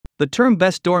The term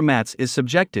best doormats is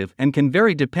subjective and can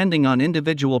vary depending on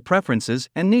individual preferences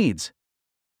and needs.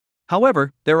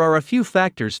 However, there are a few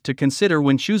factors to consider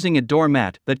when choosing a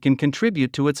doormat that can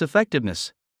contribute to its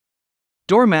effectiveness.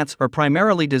 Doormats are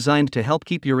primarily designed to help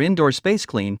keep your indoor space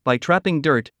clean by trapping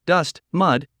dirt, dust,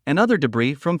 mud, and other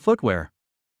debris from footwear.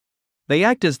 They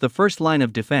act as the first line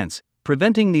of defense,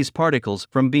 preventing these particles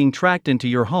from being tracked into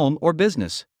your home or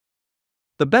business.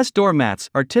 The best doormats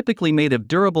are typically made of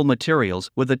durable materials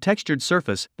with a textured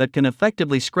surface that can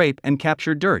effectively scrape and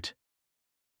capture dirt.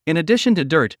 In addition to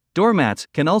dirt, doormats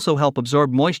can also help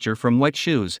absorb moisture from wet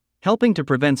shoes, helping to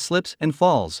prevent slips and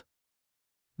falls.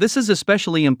 This is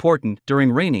especially important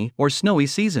during rainy or snowy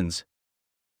seasons.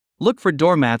 Look for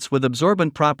doormats with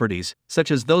absorbent properties, such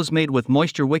as those made with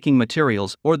moisture-wicking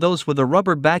materials or those with a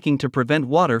rubber backing to prevent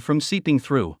water from seeping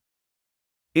through.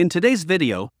 In today's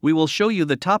video, we will show you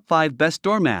the top 5 best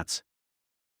doormats.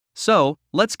 So,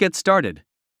 let's get started.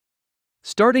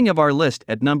 Starting of our list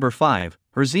at number 5,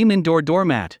 Herzim Indoor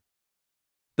Doormat.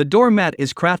 The doormat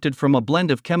is crafted from a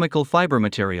blend of chemical fiber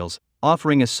materials,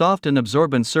 offering a soft and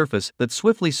absorbent surface that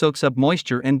swiftly soaks up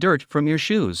moisture and dirt from your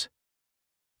shoes.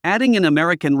 Adding an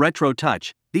American retro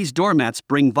touch, these doormats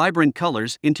bring vibrant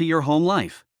colors into your home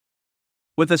life.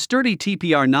 With a sturdy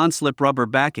TPR non-slip rubber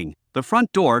backing, the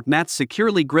front door mats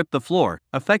securely grip the floor,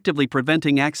 effectively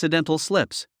preventing accidental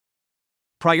slips.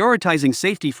 Prioritizing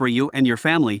safety for you and your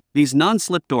family, these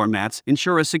non-slip door mats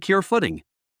ensure a secure footing.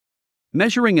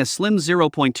 Measuring a slim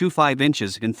 0.25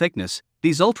 inches in thickness,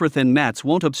 these ultra-thin mats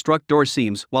won't obstruct door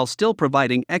seams while still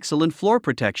providing excellent floor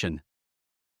protection.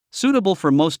 Suitable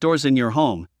for most doors in your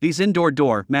home, these indoor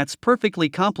door mats perfectly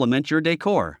complement your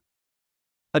decor.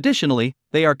 Additionally,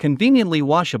 they are conveniently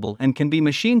washable and can be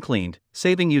machine cleaned,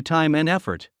 saving you time and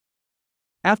effort.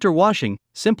 After washing,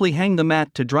 simply hang the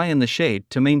mat to dry in the shade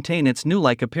to maintain its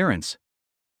new-like appearance.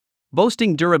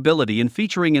 Boasting durability and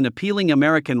featuring an appealing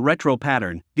American retro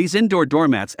pattern, these indoor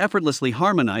doormats effortlessly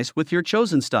harmonize with your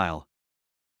chosen style.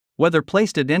 Whether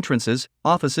placed at entrances,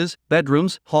 offices,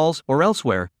 bedrooms, halls, or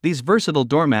elsewhere, these versatile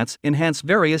doormats enhance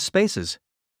various spaces.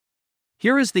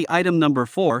 Here is the item number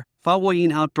 4,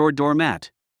 Fawoyin Outdoor Doormat.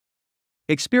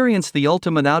 Experience the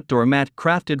ultimate outdoor mat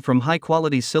crafted from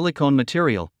high-quality silicone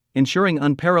material, ensuring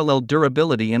unparalleled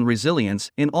durability and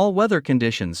resilience in all weather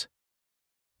conditions.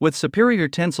 With superior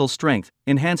tensile strength,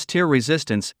 enhanced tear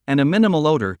resistance, and a minimal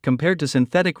odor compared to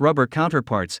synthetic rubber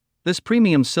counterparts, this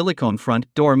premium silicone front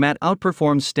door mat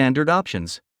outperforms standard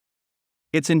options.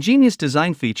 Its ingenious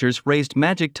design features raised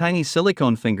magic tiny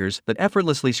silicone fingers that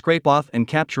effortlessly scrape off and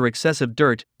capture excessive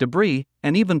dirt, debris,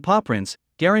 and even paw prints,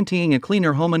 guaranteeing a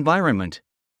cleaner home environment.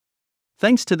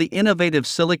 Thanks to the innovative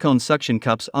silicone suction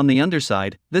cups on the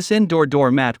underside, this indoor door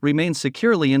mat remains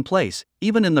securely in place,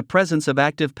 even in the presence of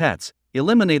active pets,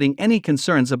 eliminating any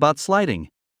concerns about sliding.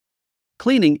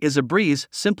 Cleaning is a breeze,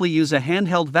 simply use a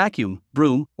handheld vacuum,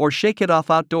 broom, or shake it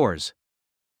off outdoors.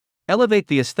 Elevate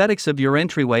the aesthetics of your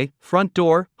entryway, front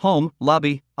door, home,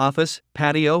 lobby, office,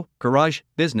 patio, garage,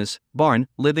 business, barn,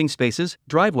 living spaces,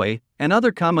 driveway, and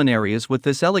other common areas with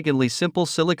this elegantly simple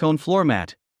silicone floor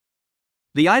mat.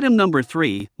 The item number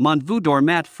 3, Montvu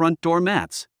Doormat Front Door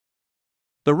Mats.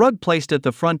 The rug placed at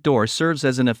the front door serves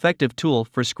as an effective tool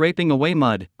for scraping away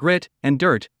mud, grit, and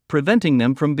dirt, preventing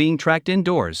them from being tracked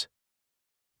indoors.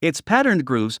 Its patterned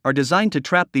grooves are designed to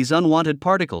trap these unwanted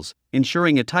particles,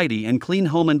 ensuring a tidy and clean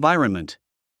home environment.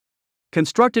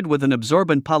 Constructed with an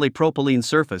absorbent polypropylene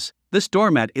surface, this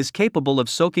doormat is capable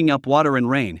of soaking up water and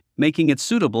rain, making it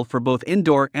suitable for both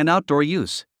indoor and outdoor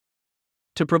use.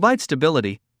 To provide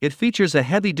stability, it features a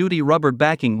heavy-duty rubber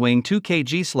backing weighing 2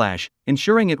 kg/,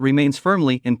 ensuring it remains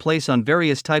firmly in place on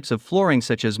various types of flooring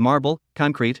such as marble,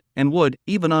 concrete, and wood,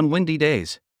 even on windy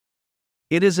days.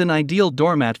 It is an ideal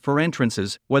doormat for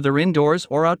entrances, whether indoors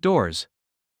or outdoors.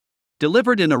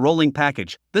 Delivered in a rolling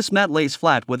package, this mat lays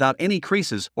flat without any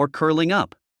creases or curling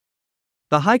up.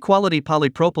 The high-quality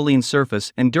polypropylene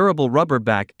surface and durable rubber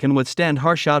back can withstand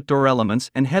harsh outdoor elements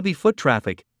and heavy foot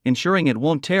traffic, ensuring it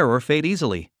won't tear or fade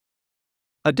easily.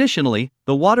 Additionally,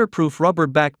 the waterproof rubber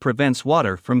back prevents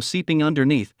water from seeping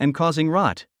underneath and causing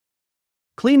rot.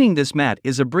 Cleaning this mat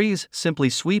is a breeze, simply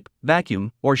sweep,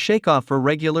 vacuum, or shake off for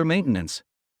regular maintenance.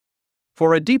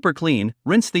 For a deeper clean,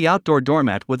 rinse the outdoor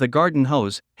doormat with a garden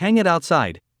hose, hang it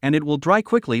outside, and it will dry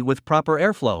quickly with proper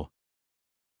airflow.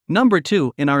 Number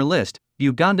 2 in our list,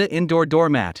 Uganda Indoor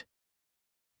Doormat.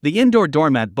 The indoor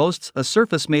doormat boasts a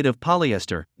surface made of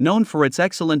polyester, known for its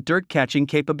excellent dirt-catching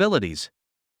capabilities.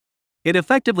 It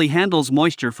effectively handles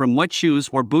moisture from wet shoes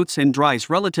or boots and dries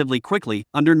relatively quickly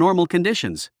under normal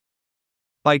conditions.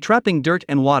 By trapping dirt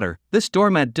and water, this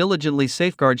doormat diligently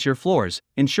safeguards your floors,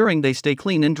 ensuring they stay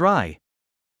clean and dry.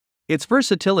 Its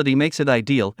versatility makes it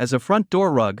ideal as a front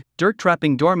door rug, dirt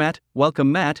trapping doormat,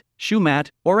 welcome mat, shoe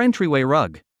mat, or entryway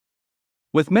rug.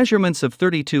 With measurements of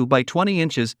 32 by 20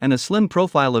 inches and a slim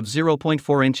profile of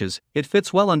 0.4 inches, it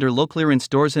fits well under low-clearance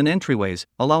doors and entryways,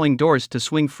 allowing doors to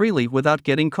swing freely without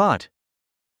getting caught.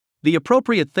 The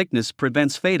appropriate thickness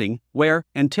prevents fading, wear,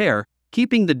 and tear,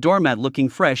 keeping the doormat looking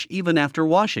fresh even after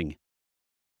washing.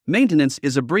 Maintenance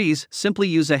is a breeze. Simply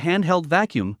use a handheld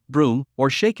vacuum, broom, or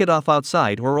shake it off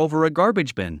outside or over a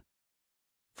garbage bin.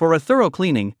 For a thorough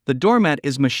cleaning, the doormat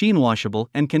is machine washable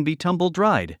and can be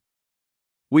tumble-dried.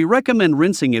 We recommend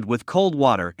rinsing it with cold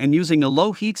water and using a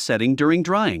low heat setting during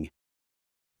drying.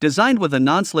 Designed with a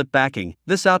non-slip backing,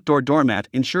 this outdoor doormat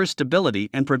ensures stability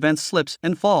and prevents slips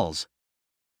and falls.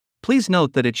 Please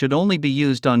note that it should only be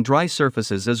used on dry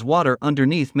surfaces as water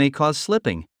underneath may cause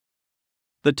slipping.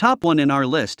 The top one in our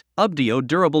list, Ubdio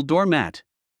Durable Doormat.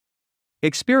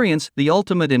 Experience the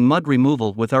ultimate in mud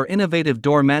removal with our innovative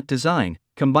doormat design,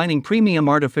 combining premium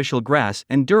artificial grass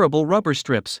and durable rubber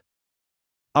strips.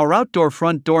 Our outdoor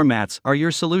front door mats are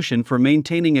your solution for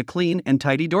maintaining a clean and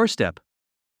tidy doorstep.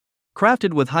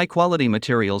 Crafted with high-quality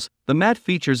materials, the mat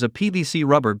features a PVC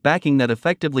rubber backing that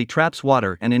effectively traps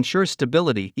water and ensures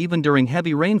stability even during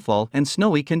heavy rainfall and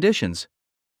snowy conditions.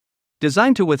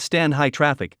 Designed to withstand high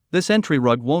traffic, this entry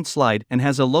rug won't slide and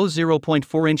has a low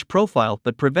 0.4-inch profile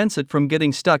that prevents it from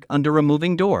getting stuck under a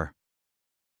moving door.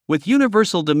 With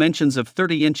universal dimensions of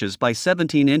 30 inches by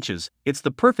 17 inches, it's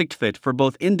the perfect fit for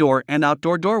both indoor and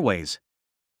outdoor doorways.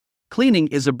 Cleaning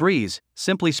is a breeze.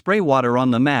 Simply spray water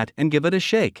on the mat and give it a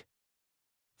shake.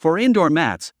 For indoor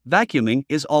mats, vacuuming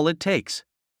is all it takes.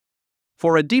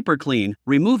 For a deeper clean,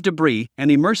 remove debris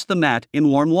and immerse the mat in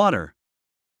warm water.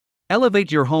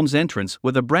 Elevate your home's entrance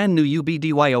with a brand new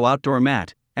Ubdio outdoor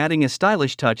mat, adding a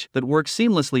stylish touch that works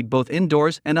seamlessly both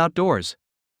indoors and outdoors.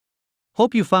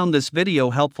 Hope you found this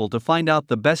video helpful to find out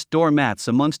the best door mats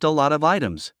amongst a lot of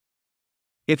items.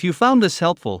 If you found this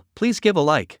helpful, please give a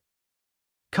like.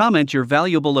 Comment your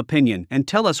valuable opinion and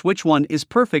tell us which one is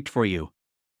perfect for you.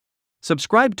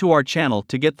 Subscribe to our channel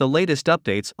to get the latest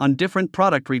updates on different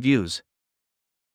product reviews.